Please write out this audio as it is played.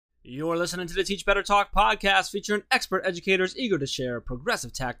You're listening to the Teach Better Talk podcast featuring expert educators eager to share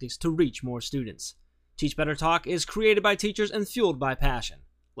progressive tactics to reach more students. Teach Better Talk is created by teachers and fueled by passion.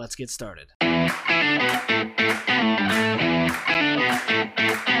 Let's get started.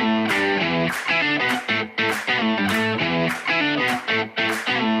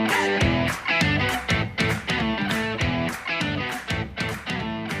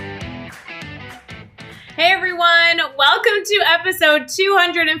 Hey everyone, welcome to episode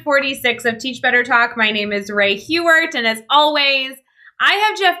 246 of Teach Better Talk. My name is Ray Hewart, and as always, I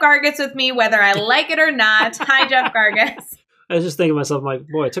have Jeff Gargas with me, whether I like it or not. Hi, Jeff Gargas. I was just thinking to myself, I'm like,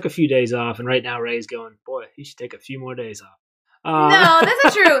 boy, I took a few days off, and right now Ray's going, boy, he should take a few more days off. No, that's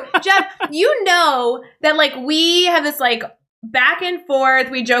not true. Jeff, you know that we have this back and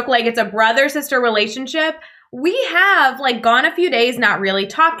forth. We joke like it's a brother-sister relationship. We have gone a few days not really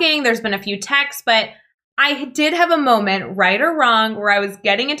talking. There's been a few texts, but I did have a moment, right or wrong, where I was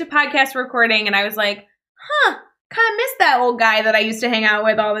getting into podcast recording and I was like, kind of miss that old guy that I used to hang out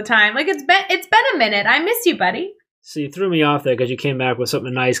with all the time. It's been a minute. I miss you, buddy. So you threw me off there because you came back with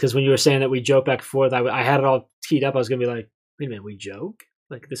something nice, because when you were saying that we joke back and forth, I had it all teed up. I was going to be like, wait a minute, we joke?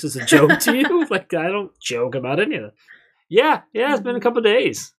 This is a joke to you? I don't joke about any of it. Yeah, it's been a couple of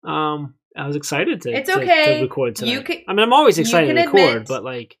days. I was excited to, it's okay. to record tonight. I'm always excited to record, but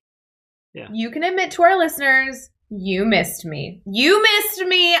yeah. You can admit to our listeners, you missed me. You missed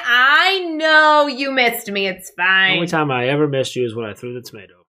me. I know you missed me. It's fine. The only time I ever missed you is when I threw the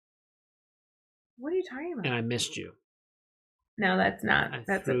tomato. What are you talking about? And I missed you. No, that's not.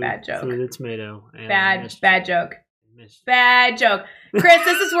 That's a bad joke. Threw the tomato. And bad joke. Bad joke. Chris,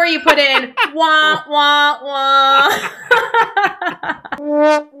 this is where you put in wah, wah, wah.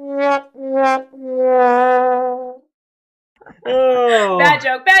 Oh, bad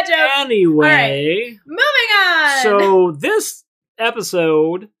joke. Anyway, right, moving on. So this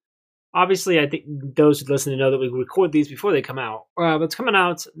episode, obviously, I think those who listen to know that we record these before they come out. But it's coming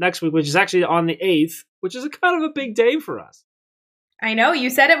out next week, which is actually on the 8th, which is a kind of a big day for us. I know. You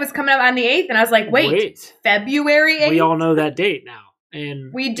said it was coming up on the 8th, and I was like, wait. February 8th? We all know that date now.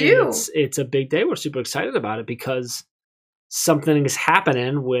 And we do. And it's a big day. We're super excited about it because something is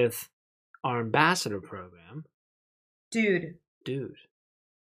happening with our ambassador program. Dude.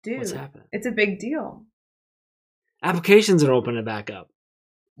 What's happening? It's a big deal. Applications are opening back up.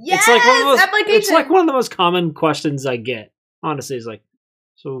 Yes, it's like one of the most common questions I get. Honestly, it's like,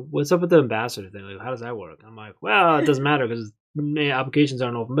 so what's up with the ambassador thing? How does that work? I'm like, well, it doesn't matter because applications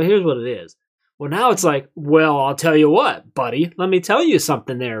aren't open. But here's what it is. Well, now it's like, well, I'll tell you what, buddy. Let me tell you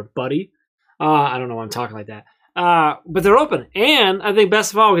something there, buddy. I don't know why I'm talking like that. But they're open. And I think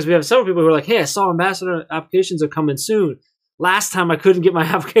best of all, because we have several people who are like, hey, I saw ambassador applications are coming soon. Last time I couldn't get my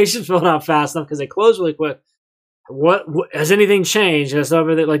applications filled out fast enough because they closed really quick. What has anything changed? And stuff,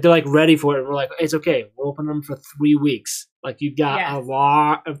 they're ready for it. We're like, it's okay. We'll open them for 3 weeks. You've got a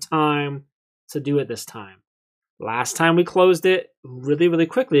lot of time to do it this time. Last time we closed it really, really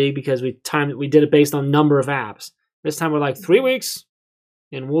quickly because we did it based on number of apps. This time we're like 3 weeks,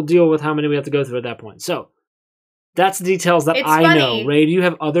 and we'll deal with how many we have to go through at that point. So that's the details that I know. Ray, do you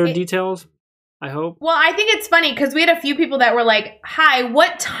have other details? I hope. Well, I think it's funny because we had a few people that were like, hi,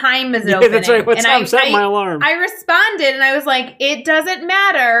 what time is it opening? That's right. What time? Set my alarm. I responded and I was like, it doesn't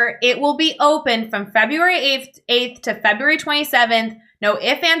matter. It will be open from February 8th to February 27th. No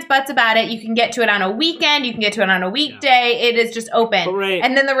ifs, ands, buts about it. You can get to it on a weekend. You can get to it on a weekday. Yeah. It is just open. Right.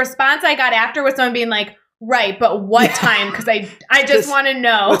 And then the response I got after was someone being like, right, but what time? Because I just want to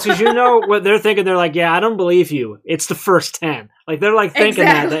know. Because you know what they're thinking. They're like, yeah, I don't believe you. It's the first 10. They're thinking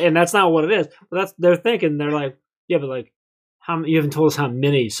that, and that's not what it is. But they're thinking. They're like, yeah, but how you haven't told us how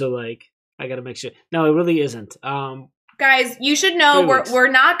many. So I got to make sure. No, it really isn't. Guys, you should know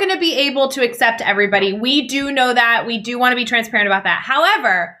we're not going to be able to accept everybody. We do know that. We do want to be transparent about that.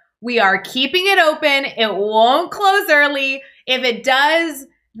 However, we are keeping it open. It won't close early. If it does,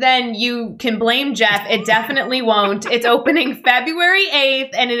 then you can blame Jeff. It definitely won't. It's opening February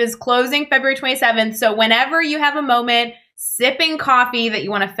 8th and it is closing February 27th. So whenever you have a moment sipping coffee that you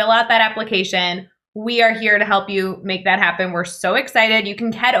want to fill out that application, we are here to help you make that happen. We're so excited. You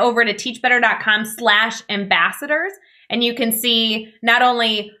can head over to teachbetter.com/ambassadors and you can see not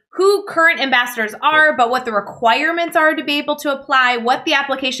only who current ambassadors are, but what the requirements are to be able to apply, what the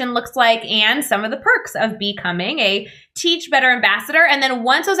application looks like, and some of the perks of becoming a Teach Better ambassador. And then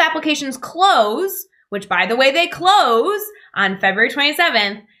once those applications close, which by the way, they close on February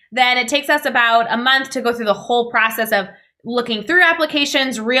 27th, then it takes us about a month to go through the whole process of looking through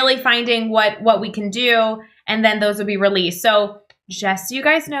applications, really finding what we can do, and then those will be released. So just so you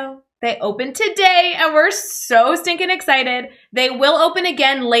guys know, They opened today, and we're so stinking excited. They will open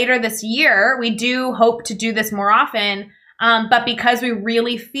again later this year. We do hope to do this more often. But because we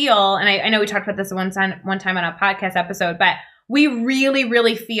really feel, and I know we talked about this one time on a podcast episode, but we really,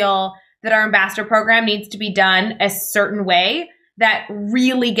 really feel that our ambassador program needs to be done a certain way that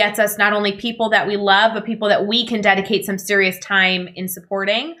really gets us not only people that we love, but people that we can dedicate some serious time in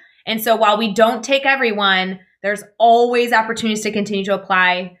supporting. And so while we don't take everyone, there's always opportunities to continue to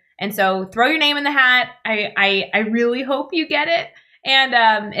apply. And so throw your name in the hat. I really hope you get it.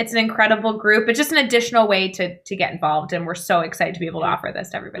 And it's an incredible group. It's just an additional way to get involved. And we're so excited to be able to offer this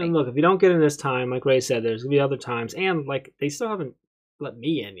to everybody. And look, if you don't get in this time, like Ray said, there's going to be other times. And like they still haven't let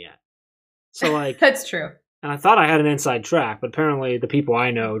me in yet. So like that's true. And I thought I had an inside track, but apparently the people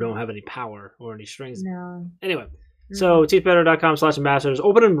I know don't have any power or any strings. No. Anyway. So teachbetter.com/ambassadors.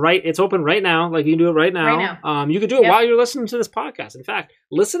 It's open right now. Like you can do it right now. You can do it while you're listening to this podcast. In fact,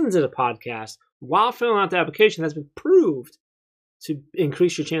 listening to the podcast while filling out the application has been proved to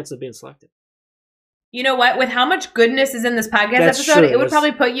increase your chances of being selected. You know what? With how much goodness is in this podcast episode, it would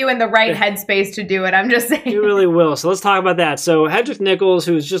probably put you in the right headspace to do it. I'm just saying. It really will. So let's talk about that. So Hedrick Nichols,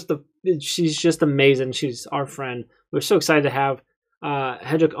 she's just amazing. She's our friend. We're so excited to have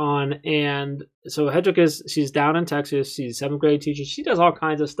Hedrick on. And so Hedrick she's down in Texas. She's a 7th grade teacher. She does all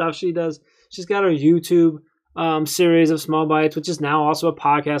kinds of stuff. She's got her YouTube series of Small Bites, which is now also a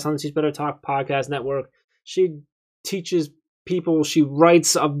podcast on the Teach Better Talk podcast network. She teaches people. She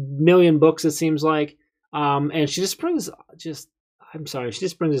writes a million books, it seems like. And she just brings she just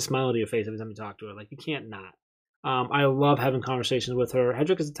brings a smile to your face every time you talk to her. Like you can't not. I love having conversations with her.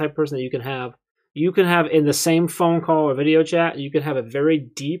 Hedrick is the type of person that you can have in the same phone call or video chat. You can have a very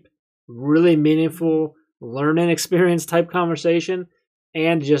deep, really meaningful learning experience type conversation,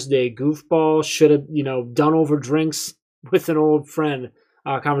 and just a goofball, should have done over drinks with an old friend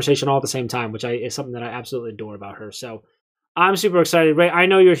conversation all at the same time, which is something that I absolutely adore about her. So I'm super excited. Ray, I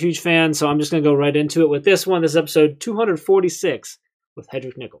know you're a huge fan, so I'm just going to go right into it with this one. This is episode 246 with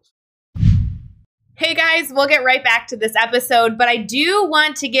Hedrick Nichols. Hey guys, we'll get right back to this episode, but I do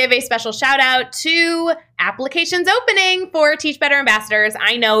want to give a special shout out to applications opening for Teach Better Ambassadors.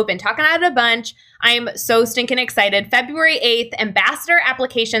 I know we've been talking about it a bunch. I am so stinking excited. February 8th, ambassador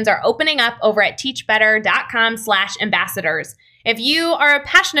applications are opening up over at teachbetter.com/ambassadors. If you are a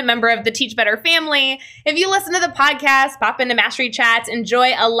passionate member of the Teach Better family, if you listen to the podcast, pop into Mastery Chats,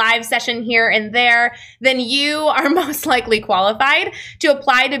 enjoy a live session here and there, then you are most likely qualified to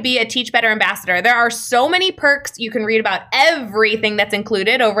apply to be a Teach Better ambassador. There are so many perks. You can read about everything that's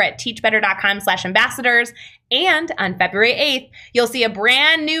included over at teachbetter.com/ambassadors. And on February 8th, you'll see a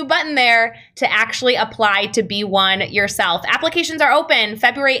brand new button there to actually apply to be one yourself. Applications are open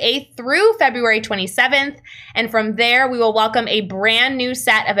February 8th through February 27th. And from there, we will welcome a brand new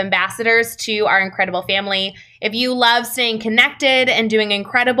set of ambassadors to our incredible family. If you love staying connected and doing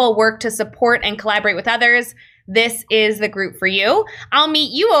incredible work to support and collaborate with others, this is the group for you. I'll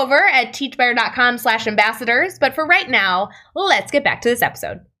meet you over at teachbetter.com/ambassadors. But for right now, let's get back to this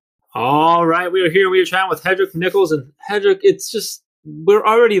episode. All right, we are chatting with Hedrick Nichols, and Hedrick, we're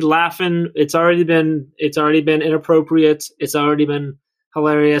already laughing. It's already been inappropriate. It's already been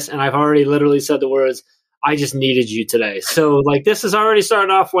hilarious, and I've already literally said the words, "I just needed you today." So like this is already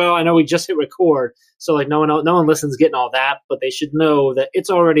starting off well. I know we just hit record, so like no one listens getting all that, but they should know that it's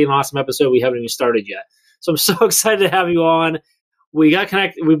already an awesome episode. We haven't even started yet, so I'm so excited to have you on. We got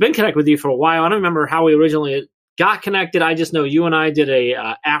connected. We've been connected with you for a while. I don't remember how we originally got connected. I just know you and I did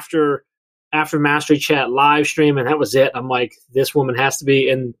a after Mastery Chat live stream, and that was it. I'm like, this woman has to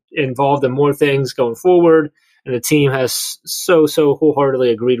be involved in more things going forward, and the team has so wholeheartedly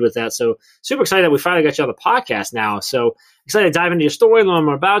agreed with that. So super excited that we finally got you on the podcast now. So excited to dive into your story, learn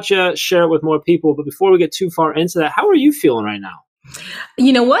more about you, share it with more people. But before we get too far into that, how are you feeling right now?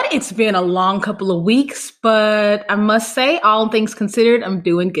 You know what? It's been a long couple of weeks, but I must say, all things considered, I'm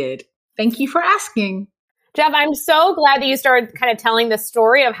doing good. Thank you for asking. Jeff, I'm so glad that you started kind of telling the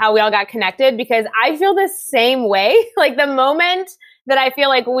story of how we all got connected, because I feel the same way. Like the moment that I feel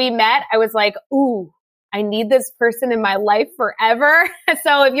like we met, I was like, ooh, I need this person in my life forever.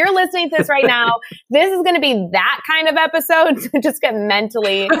 So if you're listening to this right now, this is going to be that kind of episode. So just get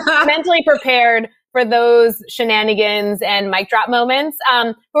mentally prepared for those shenanigans and mic drop moments.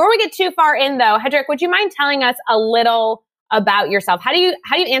 Before we get too far in though, Hedrick, would you mind telling us a little about yourself? How do you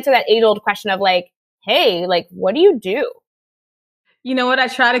answer that age-old question of like, hey, like, what do you do? You know what? I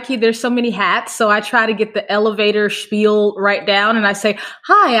try to keep, there's so many hats. So I try to get the elevator spiel right down. And I say,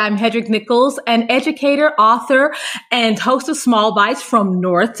 hi, I'm Hedrick Nichols, an educator, author, and host of Small Bites from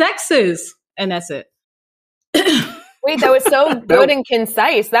North Texas. And that's it. Wait, that was so good and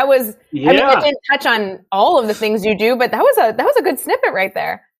concise. That was, I mean, it didn't touch on all of the things you do, but that was a good snippet right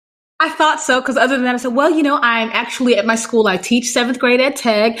there. I thought so, because other than that, I said, well, I'm actually at my school. I teach 7th grade ed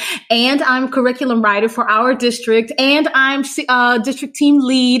tech, and I'm curriculum writer for our district, and I'm district team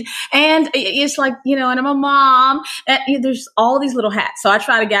lead, and it's like, and I'm a mom, and there's all these little hats. So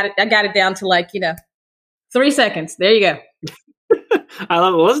I got it down to 3 seconds. There you go. I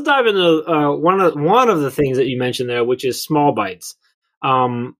love it. Let's dive into one of the things that you mentioned there, which is small bites.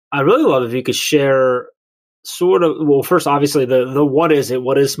 I really love if you could share sort of, well, first, obviously, the what is it?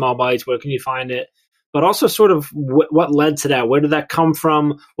 What is Small Bites? Where can you find it? But also sort of what led to that? Where did that come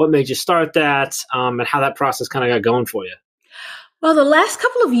from? What made you start that? And how that process kind of got going for you? Well, the last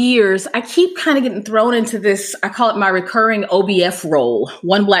couple of years, I keep kind of getting thrown into this, I call it my recurring OBF role,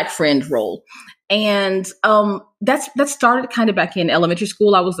 One Black Friend role. And that started kind of back in elementary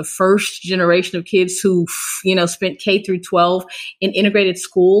school. I was the first generation of kids who, spent K through 12 in integrated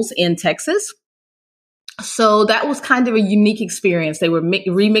schools in Texas. So that was kind of a unique experience. They were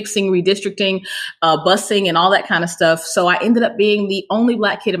remixing, redistricting, busing, and all that kind of stuff. So I ended up being the only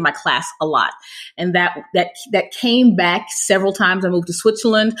Black kid in my class a lot. And that came back several times. I moved to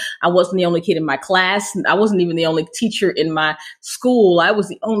Switzerland. I wasn't the only kid in my class. I wasn't even the only teacher in my school. I was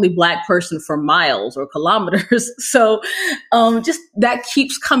the only Black person for miles or kilometers. So just that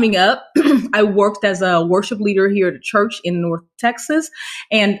keeps coming up. I worked as a worship leader here at a church in North Texas,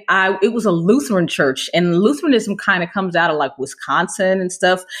 and it was a Lutheran church, and Lutheranism kind of comes out of Wisconsin and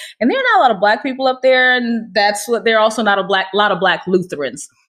stuff, and there are not a lot of Black people up there, and they're also not a lot of Black Lutherans.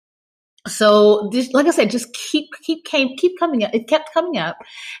 So this, like I said, just keep coming up. It kept coming up,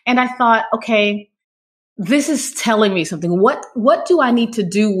 and I thought, okay, this is telling me something. What do I need to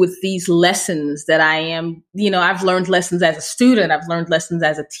do with these lessons that I am, I've learned lessons as a student. I've learned lessons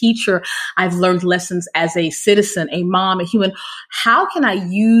as a teacher. I've learned lessons as a citizen, a mom, a human. How can I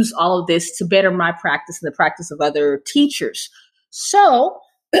use all of this to better my practice and the practice of other teachers? So,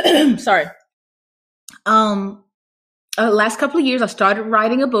 sorry. Last couple of years, I started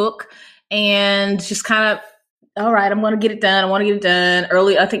writing a book and just kind of, all right, I'm going to get it done. I want to get it done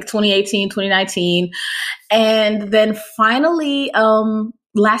early, I think 2018, 2019. And then finally,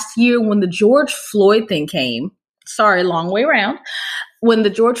 last year when the George Floyd thing came, sorry, long way around, when the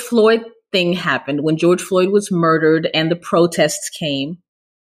George Floyd thing happened, when George Floyd was murdered and the protests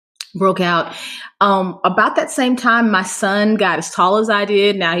broke out, about that same time, my son got as tall as I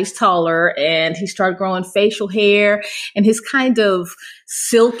did. Now he's taller, and he started growing facial hair, and his kind of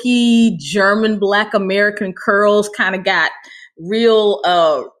silky German Black American curls kind of got real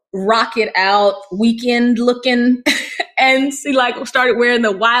rocket out weekend looking. And he started wearing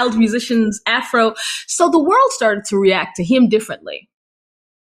the wild musician's afro. So the world started to react to him differently.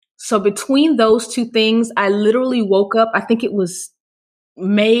 So between those two things, I literally woke up, I think it was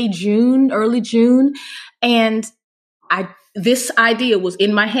early June. And this idea was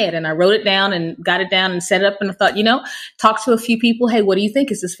in my head, and I wrote it down and got it down and set it up. And I thought, talk to a few people. Hey, what do you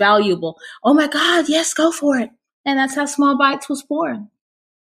think? Is this valuable? Oh my God, yes, go for it. And that's how Small Bites was born.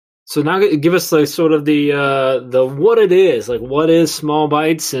 So now give us sort of the what it is, what is Small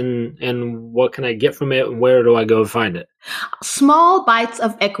Bites, and what can I get from it, and where do I go find it? Small bites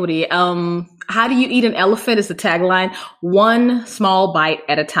of equity. How do you eat an elephant is the tagline. One small bite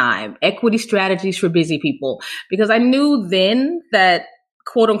at a time. Equity strategies for busy people. Because I knew then that,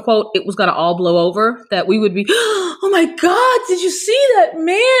 quote unquote, it was going to all blow over, that we would be, oh my God, did you see that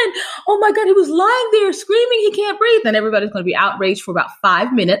man? Oh my God, he was lying there screaming, he can't breathe. And everybody's going to be outraged for about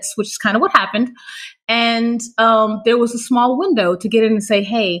 5 minutes, which is kind of what happened. And there was a small window to get in and say,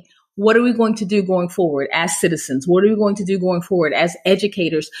 hey, what are we going to do going forward as citizens? What are we going to do going forward as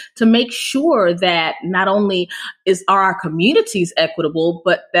educators to make sure that not only are our communities equitable,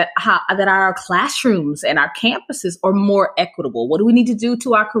 but that our classrooms and our campuses are more equitable? What do we need to do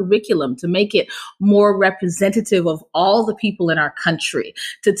to our curriculum to make it more representative of all the people in our country,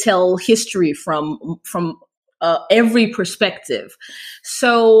 to tell history from every perspective?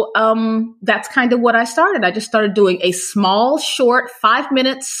 So that's kind of what I started. I just started doing a small, short 5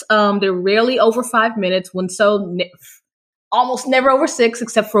 minutes. They're rarely over 5 minutes, almost never over 6,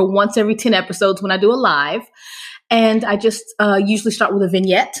 except for once every 10 episodes when I do a live. And I just usually start with a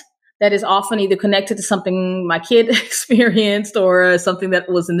vignette that is often either connected to something my kid experienced or something that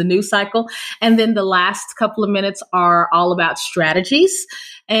was in the news cycle. And then the last couple of minutes are all about strategies.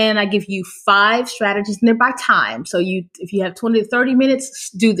 And I give you 5 strategies, and they're by time. So if you have 20 to 30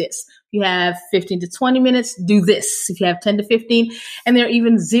 minutes, do this. If you have 15 to 20 minutes, do this. If you have 10 to 15, and there are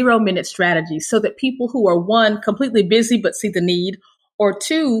even 0-minute strategies, so that people who are, 1, completely busy but see the need, or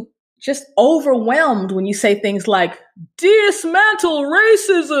 2, just overwhelmed when you say things like dismantle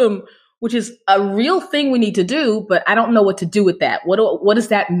racism, which is a real thing we need to do, but I don't know what to do with that. What does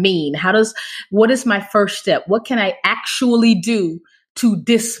that mean? What is my first step? What can I actually do to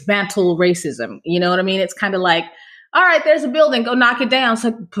dismantle racism? You know what I mean? It's kind of like, all right, there's a building, go knock it down. It's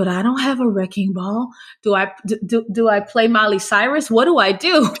like, but I don't have a wrecking ball. Do I play Miley Cyrus? What do I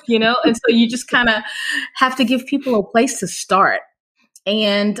do? You know? And so you just kind of have to give people a place to start.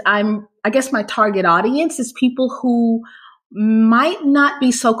 And I guess my target audience is people who might not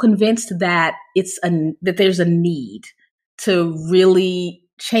be so convinced that that there's a need to really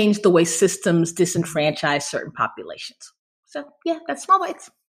change the way systems disenfranchise certain populations. So yeah, that's Small Bites.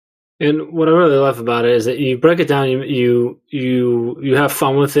 And what I really love about it is that you break it down, you have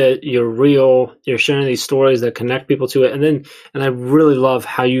fun with it, you're real, you're sharing these stories that connect people to it. And I really love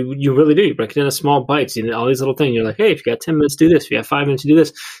how you really do. You break it into small bites, all these little things. You're like, hey, if you got 10 minutes, do this. If you have 5 minutes, do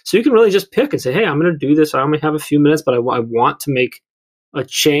this. So you can really just pick and say, hey, I'm going to do this. I only have a few minutes, but I want to make a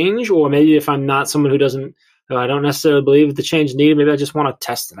change. Or maybe if I'm not someone I don't necessarily believe the change needed. Maybe I just want to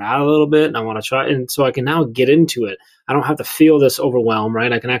test it out a little bit and I want to try it. And so I can now get into it. I don't have to feel this overwhelm,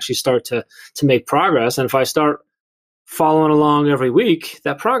 right? I can actually start to make progress. And if I start following along every week,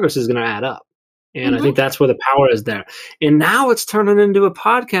 that progress is going to add up. And I think that's where the power is there. And now it's turning into a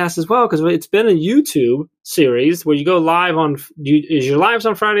podcast as well, because it's been a YouTube series where you go live on, is your lives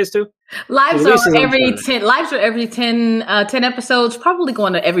on Fridays too? Lives are every 10 episodes, probably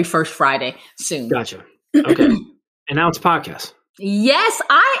going to every first Friday soon. Gotcha. Okay. And now it's a podcast. Yes,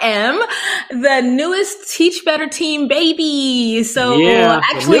 I am the newest Teach Better team baby. So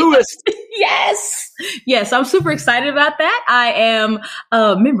actually, newest. Yes, I'm super excited about that. I am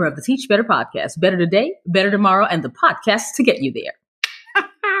a member of the Teach Better podcast. Better today, better tomorrow, and the podcast to get you there.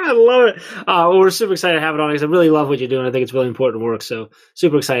 I love it. We're super excited to have it on because I really love what you're doing. I think it's really important work. So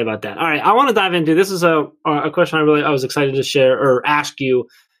super excited about that. All right, I want to dive into this. Is a question I was excited to share or ask you.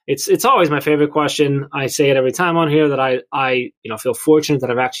 It's always my favorite question. I say it every time on here that I feel fortunate that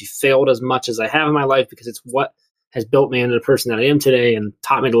I've actually failed as much as I have in my life because it's what has built me into the person that I am today and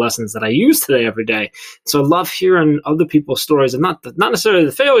taught me the lessons that I use today every day. So I love hearing other people's stories and not necessarily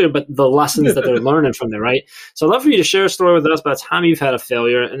the failure, but the lessons that they're learning from there, right? So I'd love for you to share a story with us about the time you've had a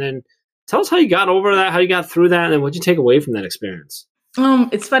failure and then tell us how you got over that, how you got through that, and then what you take away from that experience.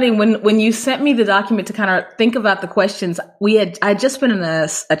 It's funny when you sent me the document to kind of think about the questions. I just been in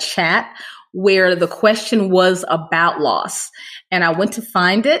a chat where the question was about loss, and I went to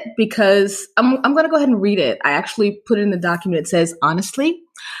find it because I'm going to go ahead and read it. I actually put it in the document. It says, honestly,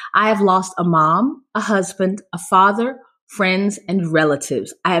 I have lost a mom, a husband, a father, friends, and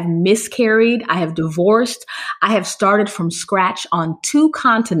relatives. I have miscarried. I have divorced. I have started from scratch on 2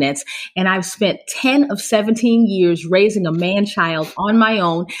 continents, and I've spent 10 of 17 years raising a man-child on my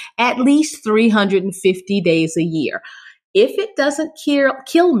own, at least 350 days a year. If it doesn't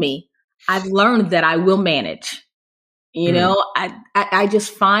kill me, I've learned that I will manage. You know, I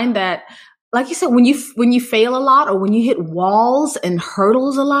just find that, like you said, when you fail a lot or when you hit walls and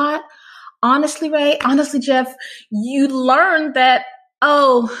hurdles a lot, honestly, Jeff, you learn that,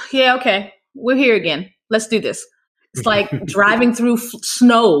 okay, we're here again. Let's do this. It's like driving through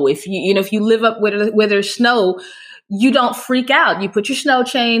snow. If you live up where there's snow, you don't freak out. You put your snow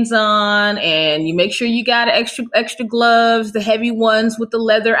chains on and you make sure you got extra gloves, the heavy ones with the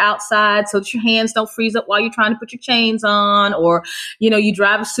leather outside so that your hands don't freeze up while you're trying to put your chains on. Or, you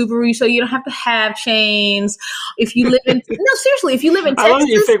drive a Subaru so you don't have to have chains. If you live in, seriously, if you live in Texas. I love that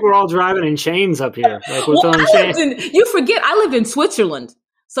you think we're all driving in chains up here. Like you forget I lived in Switzerland.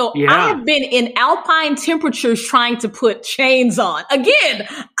 So I have been in alpine temperatures trying to put chains on. Again,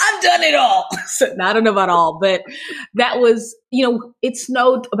 I've done it all. So, I don't know about all, but that was, it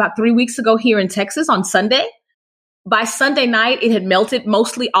snowed about 3 weeks ago here in Texas on Sunday. By Sunday night, it had melted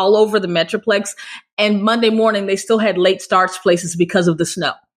mostly all over the Metroplex. And Monday morning, they still had late starts places because of the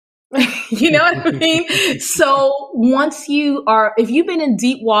snow. You know what I mean? So if you've been in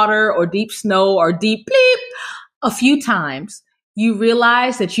deep water or deep snow or deep bleep a few times, you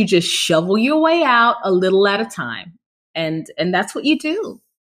realize that you just shovel your way out a little at a time. And that's what you do.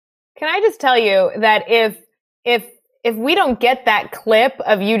 Can I just tell you that if we don't get that clip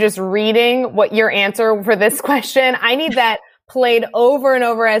of you just reading what your answer for this question, I need that played over and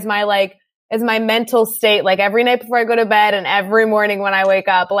over as my mental state, like every night before I go to bed and every morning when I wake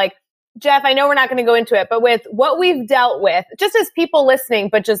up. Like, Jeff, I know we're not going to go into it, but with what we've dealt with, just as people listening,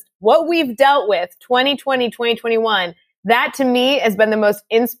 but just what we've dealt with 2020, 2021, that to me has been the most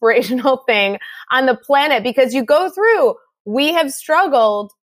inspirational thing on the planet because you go through, we have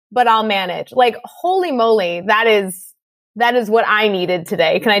struggled, but I'll manage. Like, holy moly, that is That is what I needed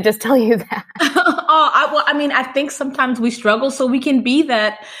today. Can I just tell you that? I think sometimes we struggle so we can be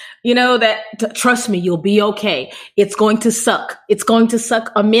that, trust me, you'll be okay. It's going to suck. It's going to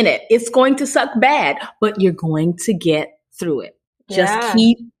suck a minute. It's going to suck bad, but you're going to get through it. Just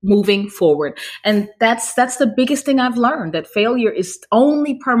keep moving forward. And that's the biggest thing I've learned, that failure is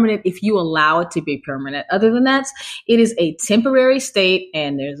only permanent if you allow it to be permanent. Other than that, it is a temporary state,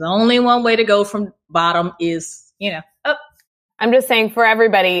 and there's only one way to go from bottom is, up. I'm just saying for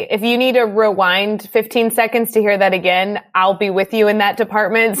everybody, if you need to rewind 15 seconds to hear that again, I'll be with you in that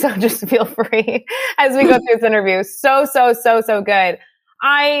department. So just feel free as we go through this interview. So good.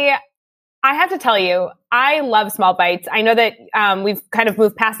 I have to tell you, I love Small Bites. I know that we've kind of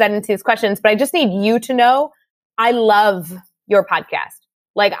moved past that into these questions, but I just need you to know I love your podcast.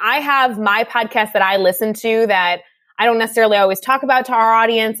 Like, I have my podcast that I listen to that I don't necessarily always talk about to our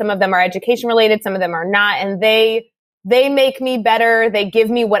audience. Some of them are education related, some of them are not. And they make me better. They give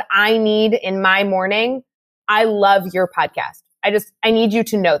me what I need in my morning. I love your podcast. I need you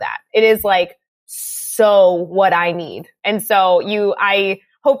to know that. It is like so what I need. And so I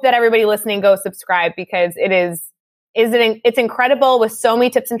hope that everybody listening go subscribe, because it's incredible with so many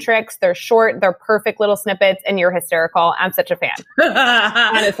tips and tricks. They're short, they're perfect little snippets, and you're hysterical. I'm such a fan.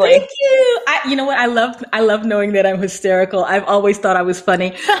 Honestly. Thank you. You know what? I love knowing that I'm hysterical. I've always thought I was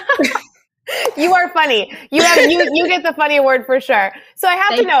funny. You are funny. You get the funny award for sure. So I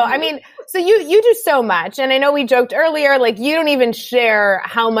have to know, I mean, so you do so much. And I know we joked earlier, like, you don't even share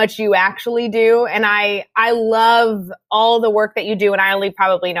how much you actually do. And I love all the work that you do, and I only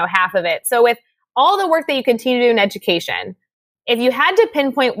probably know half of it. So with all the work that you continue to do in education, if you had to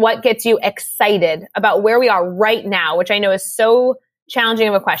pinpoint what gets you excited about where we are right now, which I know is so challenging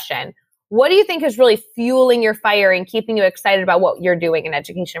of a question, what do you think is really fueling your fire and keeping you excited about what you're doing in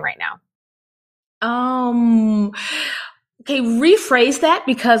education right now? Okay, rephrase that,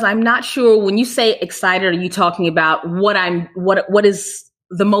 because I'm not sure, when you say excited, are you talking about what is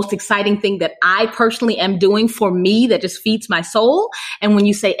the most exciting thing that I personally am doing for me that just feeds my soul? And when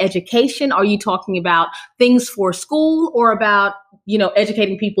you say education, are you talking about things for school or about,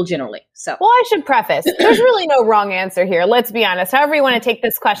 educating people generally? So, well, I should preface, there's really no wrong answer here. Let's be honest, however you want to take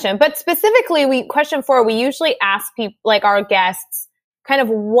this question. But specifically, question 4, we usually ask people, like our guests, kind of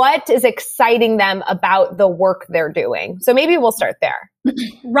what is exciting them about the work they're doing. So maybe we'll start there.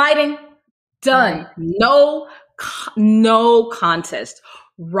 Writing. Done. No contest.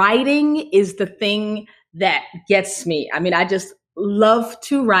 Writing is the thing that gets me. I mean, I just love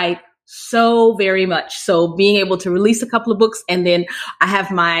to write so very much. So being able to release a couple of books, and then I have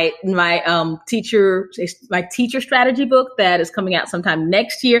my teacher strategy book that is coming out sometime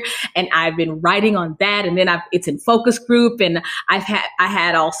next year, and I've been writing on that, and then it's in focus group, and I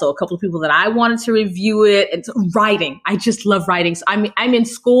had also a couple of people that I wanted to review it. And so writing, I just love writing. So I'm in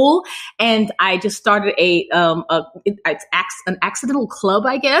school, and I just started an accidental club,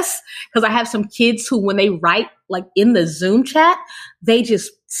 I guess, because I have some kids who, when they write, like in the Zoom chat, they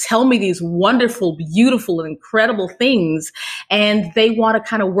just tell me these wonderful, beautiful, and incredible things. And they want to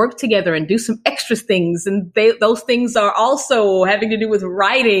kind of work together and do some extra things. And those things are also having to do with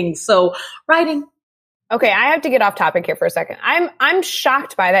writing. So writing. Okay, I have to get off topic here for a second. I'm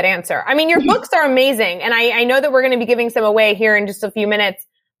shocked by that answer. I mean, your books are amazing. And I know that we're going to be giving some away here in just a few minutes.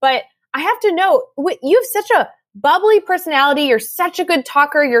 But I have to know, you have such a bubbly personality. You're such a good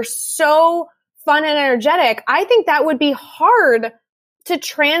talker. You're so fun and energetic. I think that would be hard to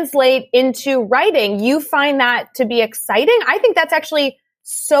translate into writing. You find that to be exciting? I think that's actually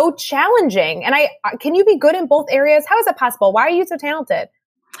so challenging. And can you be good in both areas? How is that possible? Why are you so talented?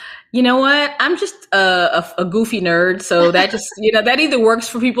 You know what? I'm just a goofy nerd. So that just, that either works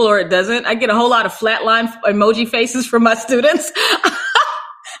for people or it doesn't. I get a whole lot of flatline emoji faces from my students.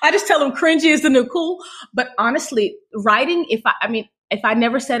 I just tell them cringy is the new cool. But honestly, writing, if I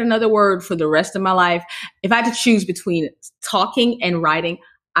never said another word for the rest of my life, if I had to choose between talking and writing,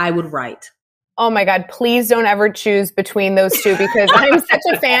 I would write. Oh my God, please don't ever choose between those two, because I'm such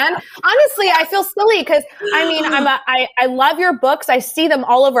a fan. Honestly, I feel silly because I love your books. I see them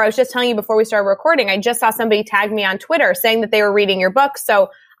all over. I was just telling you before we started recording, I just saw somebody tag me on Twitter saying that they were reading your books.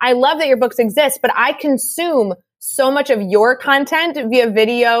 So I love that your books exist, but I consume so much of your content via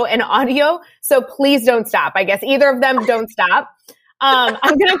video and audio. So please don't stop. I guess either of them don't stop. I'm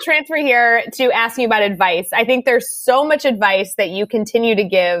going to transfer here to asking you about advice. I think there's so much advice that you continue to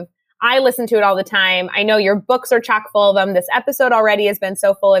give. I listen to it all the time. I know your books are chock full of them. This episode already has been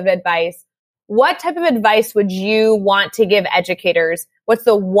so full of advice. What type of advice would you want to give educators? What's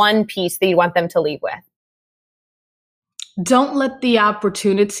the one piece that you want them to leave with? Don't let the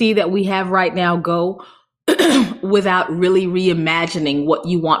opportunity that we have right now go. without really reimagining what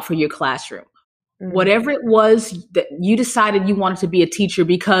you want for your classroom. Whatever it was that you decided you wanted to be a teacher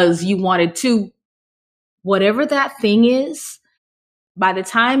because you wanted to, whatever that thing is, by the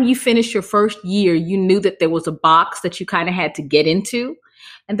time you finished your first year, you knew that there was a box that you kind of had to get into.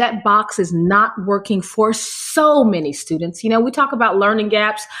 And that box is not working for so many students. You know, we talk about learning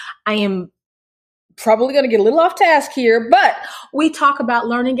gaps. I am probably going to get a little off task here, but we talk about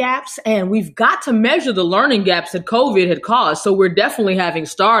learning gaps, and we've got to measure the learning gaps that COVID had caused. So we're definitely having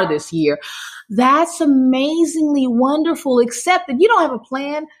STAR this year. That's amazingly wonderful, except that you don't have a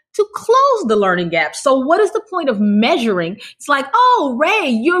plan to close the learning gap. So what is the point of measuring? It's like, oh, Ray,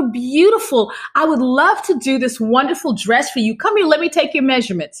 you're beautiful. I would love to do this wonderful dress for you. Come here, let me take your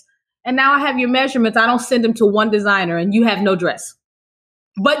measurements. And now I have your measurements. I don't send them to one designer and you have no dress.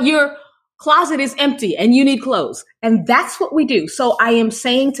 But your closet is empty and you need clothes. And that's what we do. So I am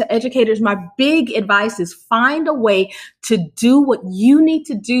saying to educators, my big advice is find a way to do what you need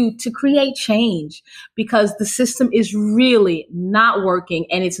to do to create change, because the system is really not working,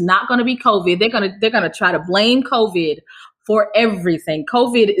 and it's not going to be COVID. They're going to try to blame COVID for everything.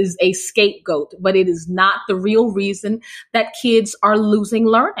 COVID is a scapegoat, but it is not the real reason that kids are losing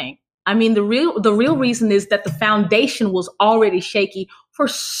learning. I mean, the real reason is that the foundation was already shaky for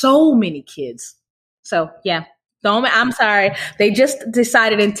so many kids. So yeah, I'm sorry. They just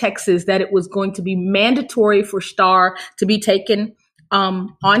decided in Texas that it was going to be mandatory for STAR to be taken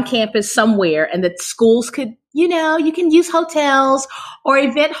on campus somewhere, and that schools could, you know, you can use hotels or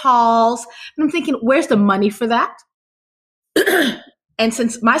event halls. And I'm thinking, where's the money for that? And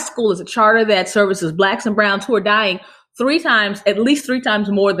since my school is a charter that services Blacks and Browns who are dying at least three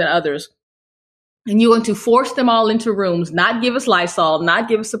times more than others, and you're going to force them all into rooms, not give us Lysol, not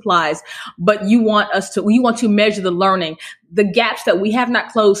give us supplies, but you want to measure the learning, the gaps that we have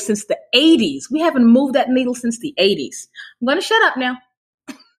not closed since the 80s. We haven't moved that needle since the 80s. I'm going to shut up now.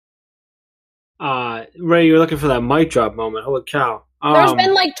 Ray, you're looking for that mic drop moment. Holy cow. There's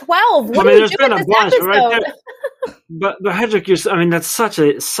been like 12. What do you do with this episode? Right there. But Hedrick, that's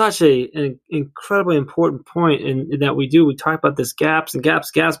such an incredibly important point in that we do. We talk about this gaps,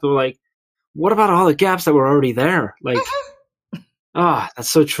 but we're like, what about all the gaps that were already there? Like, that's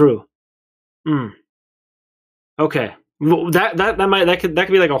so true. Okay, well, that could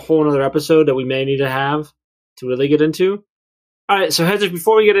be like a whole other episode that we may need to have to really get into. All right, so Hedrick,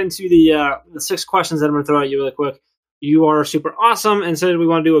 before we get into the 6 questions that I'm going to throw at you really quick, you are super awesome and said we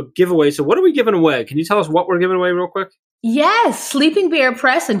want to do a giveaway. So what are we giving away? Can you tell us what we're giving away real quick? Yes, Sleeping Bear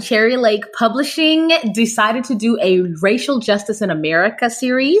Press and Cherry Lake Publishing decided to do a Racial Justice in America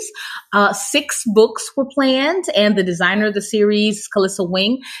series. 6 books were planned, and the designer of the series, Calissa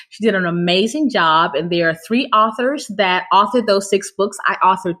Wing, she did an amazing job. And there are 3 authors that authored those 6 books. I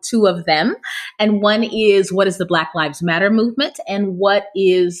authored 2 of them. And one is What is the Black Lives Matter Movement, and what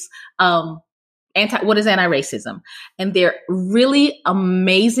is anti-racism. And they're really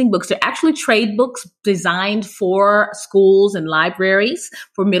amazing books. They're actually trade books designed for schools and libraries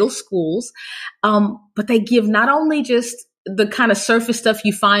for middle schools. But they give not only just the kind of surface stuff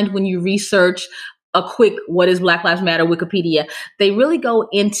you find when you research a quick what is Black Lives Matter Wikipedia. They really go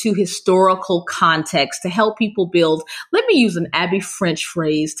into historical context to help people build, let me use an Abby French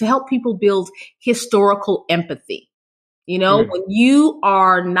phrase, to help people build historical empathy. You know, when you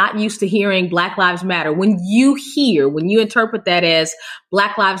are not used to hearing Black Lives Matter, when you interpret that as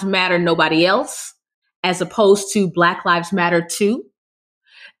Black Lives Matter, nobody else, as opposed to Black Lives Matter too,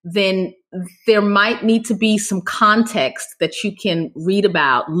 then there might need to be some context that you can read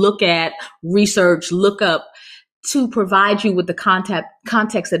about, look at, research, look up to provide you with the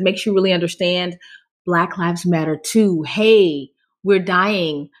context that makes you really understand Black Lives Matter too. Hey, we're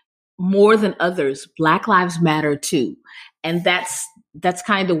dying more than others. Black Lives Matter too. And that's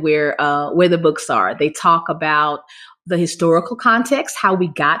kind of where the books are. They talk about the historical context, how we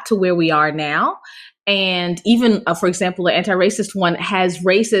got to where we are now. And even, for example, the anti-racist one has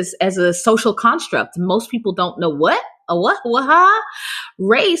race as a social construct. Most people don't know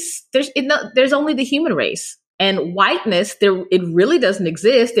race. There's only the human race. And whiteness, it really doesn't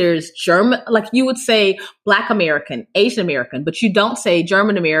exist. There's German, like you would say Black American, Asian American, but you don't say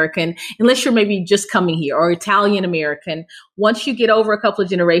German American unless you're maybe just coming here, or Italian American. Once you get over a couple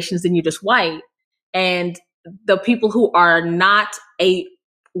of generations, then you're just white. And the people who are not a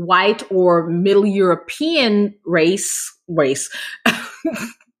white or Middle European race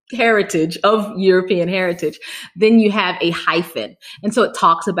heritage of European heritage, then you have a hyphen. And so it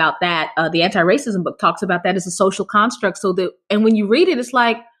talks about that. The anti-racism book talks about that as a social construct. And when you read it, it's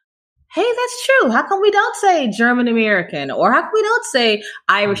like, hey, that's true. How come we don't say German American, or how come we don't say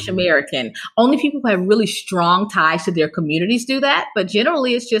Irish American? Only people who have really strong ties to their communities do that, but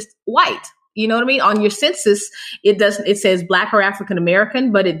generally it's just white. You know what I mean? On your census, it says Black or African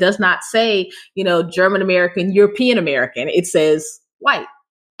American, but it does not say, German American, European American. It says white.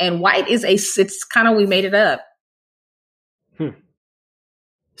 And white it's kind of, we made it up.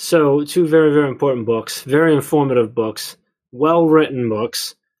 So 2 very, very important books, very informative books, well-written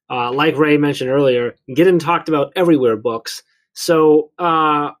books. Like Ray mentioned earlier, Getting Talked About Everywhere books. So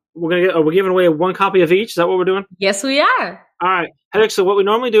are we giving away 1 copy of each? Is that what we're doing? Yes, we are. All right. Hedrick, so what we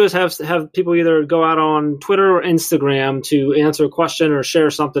normally do is have people either go out on Twitter or Instagram to answer a question or share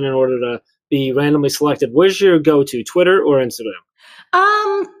something in order to be randomly selected. Where's your go-to, Twitter or Instagram?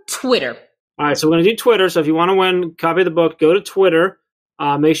 Twitter. All right, so we're going to do Twitter. So if you want to win a copy of the book, go to Twitter.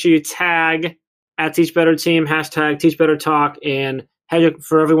 Make sure you tag at Teach Better Team, hashtag Teach Better Talk, and Hedrick,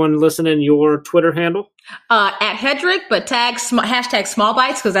 for everyone listening, your Twitter handle? At Hedrick, but hashtag small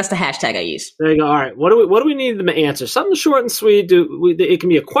bites, because that's the hashtag I use. There you go. All right. What do we need them to answer? Something short and sweet. It can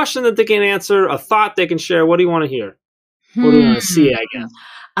be a question that they can answer, a thought they can share. What do you want to hear? What do you want to see, I guess?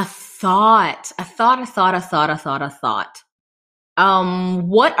 A thought.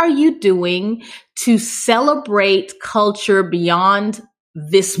 What are you doing to celebrate culture beyond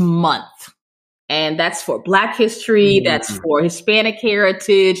this month? And that's for Black History. That's for Hispanic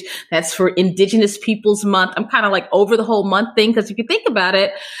Heritage. That's for Indigenous Peoples Month. I'm kind of like over the whole month thing, because if you think about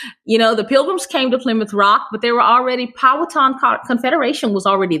it, the Pilgrims came to Plymouth Rock, but they were already, Powhatan Confederation was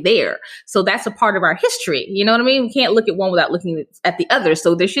already there. So that's a part of our history. You know what I mean? We can't look at one without looking at the other.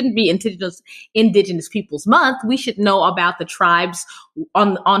 So there shouldn't be Indigenous Peoples Month. We should know about the tribes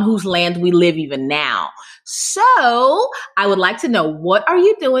on whose land we live even now. So I would like to know, what are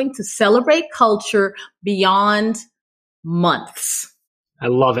you doing to celebrate culture beyond months? I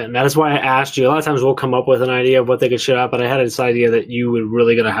love it. And that is why I asked you. A lot of times we'll come up with an idea of what they could share out, but I had this idea that you were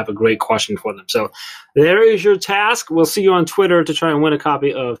really going to have a great question for them. So there is your task. We'll see you on Twitter to try and win a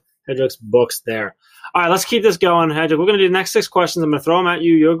copy of Hedrick's books there. All right, let's keep this going, Hedrick. We're going to do the next 6 questions. I'm going to throw them at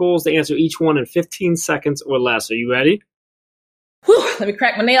you. Your goal is to answer each one in 15 seconds or less. Are you ready? Whew, let me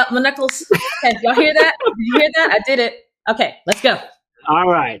crack my knuckles. Okay, y'all hear that? Did you hear that? I did it. Okay, let's go. All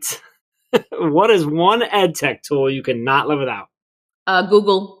right. What is one ed tech tool you cannot live without?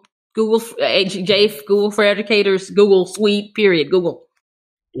 Google JAFE, Google for Educators, Google Suite, period. Google.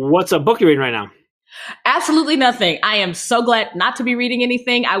 What's a book you're reading right now? Absolutely nothing. I am so glad not to be reading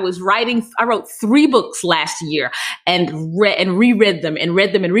anything. I wrote 3 books last year and reread them and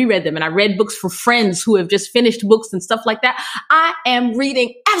read them and reread them. And I read books for friends who have just finished books and stuff like that. I am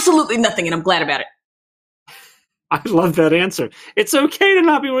reading absolutely nothing, and I'm glad about it. I love that answer. It's okay to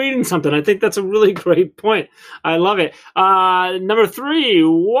not be reading something. I think that's a really great point. I love it. Number 3,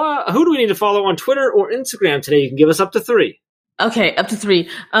 who do we need to follow on Twitter or Instagram today? You can give us up to 3. Okay, up to 3.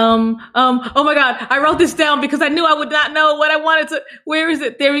 Oh my God, I wrote this down because I knew I would not know what I wanted to. Where is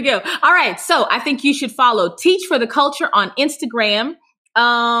it? There we go. All right, so I think you should follow Teach for the Culture on Instagram,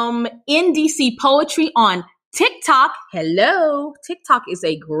 NDC Poetry on TikTok. Hello, TikTok is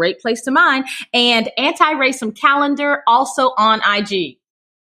a great place to mine, and Anti-Racism Calendar also on IG.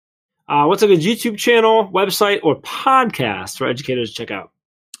 What's a good YouTube channel, website, or podcast for educators to check out?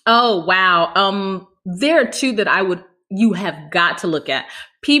 Oh wow, there are 2 that you have got to look at.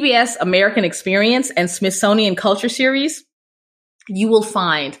 PBS American Experience and Smithsonian Culture Series. You will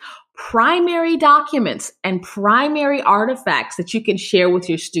find primary documents and primary artifacts that you can share with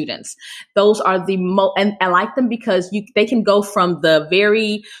your students. Those are and I like them because they can go from the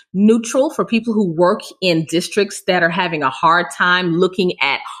very neutral for people who work in districts that are having a hard time looking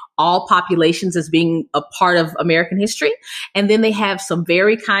at all populations as being a part of American history. And then they have some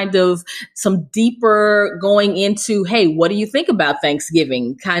very some deeper going into, hey, what do you think about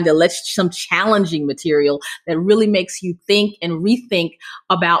Thanksgiving? Some challenging material that really makes you think and rethink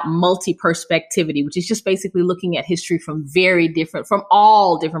about multi-perspectivity, which is just basically looking at history from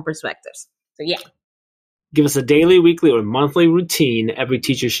all different perspectives. So yeah. Give us a daily, weekly, or monthly routine every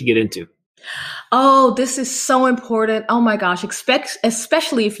teacher should get into. Oh, this is so important. Oh my gosh.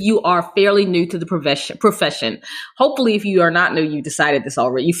 Especially if you are fairly new to the profession. Hopefully, if you are not new, you decided this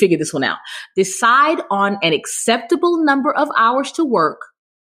already. You figured this one out. Decide on an acceptable number of hours to work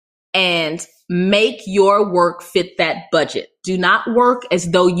and make your work fit that budget. Do not work as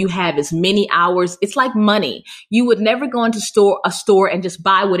though you have as many hours. It's like money. You would never go into a store and just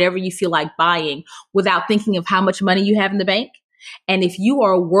buy whatever you feel like buying without thinking of how much money you have in the bank. And if you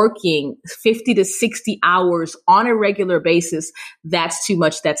are working 50 to 60 hours on a regular basis, that's too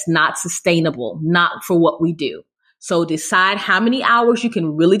much. That's not sustainable, not for what we do. So decide how many hours you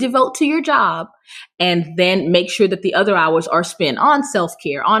can really devote to your job, and then make sure that the other hours are spent on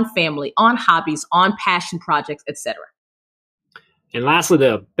self-care, on family, on hobbies, on passion projects, etc. And lastly,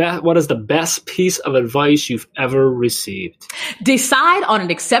 what is the best piece of advice you've ever received? Decide on an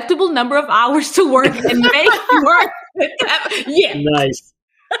acceptable number of hours to work and make work. Yeah. Nice.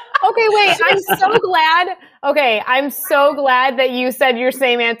 Okay, wait, I'm so glad that you said your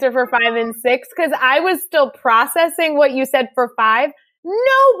same answer for 5 and 6, because I was still processing what you said for 5.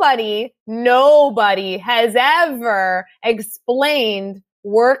 Nobody has ever explained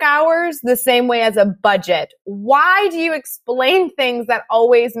work hours the same way as a budget. Why do you explain things that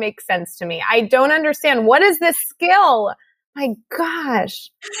always make sense to me? I don't understand. What is this skill? My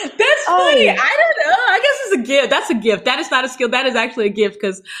gosh. That's funny. I don't know. I guess it's a gift. That's a gift. That is not a skill. That is actually a gift,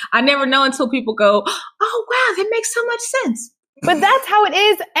 because I never know until people go, oh, wow, that makes so much sense. But that's how it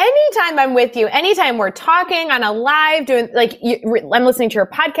is anytime I'm with you. Anytime we're talking on a live, I'm listening to your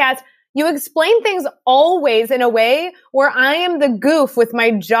podcast, you explain things always in a way where I am the goof with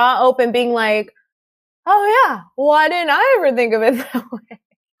my jaw open being like, oh yeah, why didn't I ever think of it that way?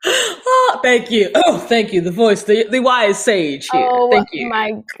 Oh, thank you. Oh, thank you. The voice, the wise sage here. Oh, thank you.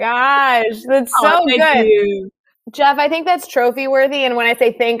 My gosh. That's so good. Thank you. Jeff, I think that's trophy worthy. And when I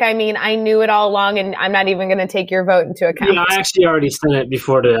say think, I mean, I knew it all along, and I'm not even going to take your vote into account. Yeah, I actually already sent it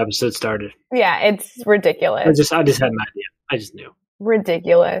before the episode started. Yeah, it's ridiculous. I just had an idea. I just knew.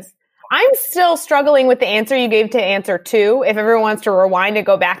 Ridiculous. I'm still struggling with the answer you gave to answer 2. If everyone wants to rewind and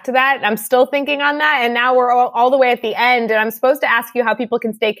go back to that, I'm still thinking on that. And now we're all the way at the end, and I'm supposed to ask you how people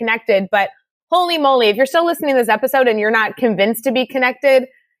can stay connected. But holy moly, if you're still listening to this episode and you're not convinced to be connected,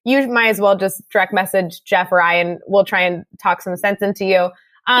 you might as well just direct message Jeff or I, and we'll try and talk some sense into you.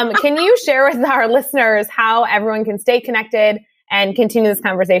 Can you share with our listeners how everyone can stay connected and continue this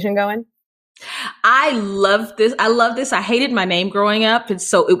conversation going? I love this. I hated my name growing up. It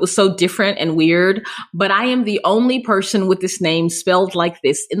was so different and weird, but I am the only person with this name spelled like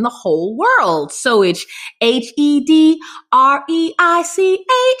this in the whole world. So it's Hedreich.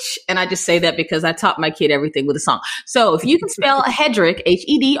 And I just say that because I taught my kid everything with a song. So if you can spell Hedreich,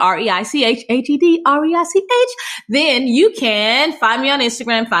 Hedreich, then you can find me on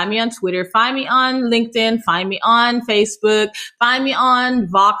Instagram, find me on Twitter, find me on LinkedIn, find me on Facebook, find me on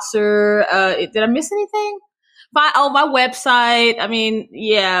Voxer. Did I miss anything? My website. I mean,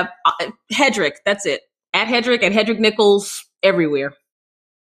 yeah, Hedreich. That's it. At Hedreich Nichols, everywhere.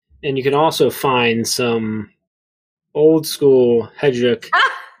 And you can also find some old school Hedreich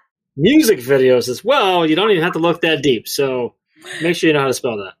music videos as well. You don't even have to look that deep. So make sure you know how to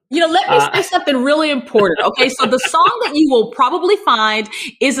spell that. Let me say something really important. Okay, so the song that you will probably find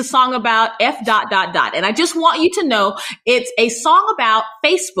is a song about F. And I just want you to know it's a song about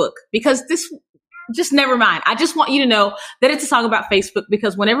Facebook, because just never mind. I just want you to know that it's a song about Facebook,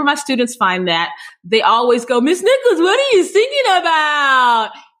 because whenever my students find that, they always go, Miss Nichols, what are you singing about?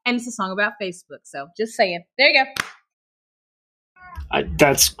 And it's a song about Facebook. So just saying. There you go. I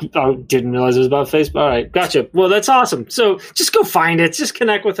didn't realize it was about Facebook. All right, gotcha. Well, that's awesome. So just go find it. Just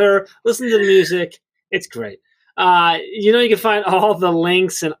connect with her. Listen to the music. It's great. You can find all the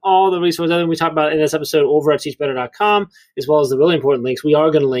links and all the resources that we talked about in this episode over at teachbetter.com, as well as the really important links. We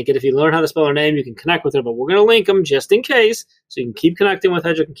are going to link it. If you learn how to spell her name, you can connect with her, but we're going to link them just in case, so you can keep connecting with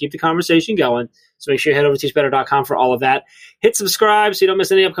her, you can keep the conversation going. So make sure you head over to teachbetter.com for all of that. Hit subscribe so you don't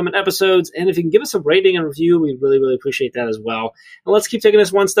miss any upcoming episodes. And if you can give us a rating and review, we really, really appreciate that as well. And let's keep taking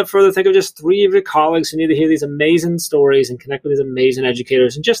this one step further. Think of just 3 of your colleagues who need to hear these amazing stories and connect with these amazing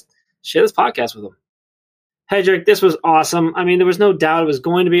educators, and just share this podcast with them. Hedreich, this was awesome. I mean, there was no doubt it was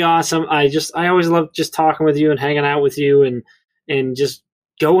going to be awesome. I always love just talking with you and hanging out with you and just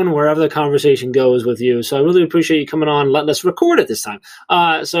going wherever the conversation goes with you. So I really appreciate you coming on and letting us record it this time.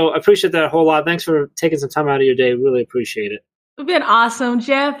 So I appreciate that a whole lot. Thanks for taking some time out of your day. Really appreciate it. It's been awesome.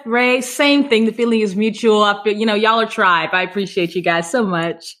 Jeff, Ray, same thing. The feeling is mutual. Y'all are tribe. I appreciate you guys so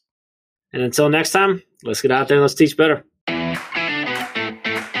much. And until next time, let's get out there and let's teach better.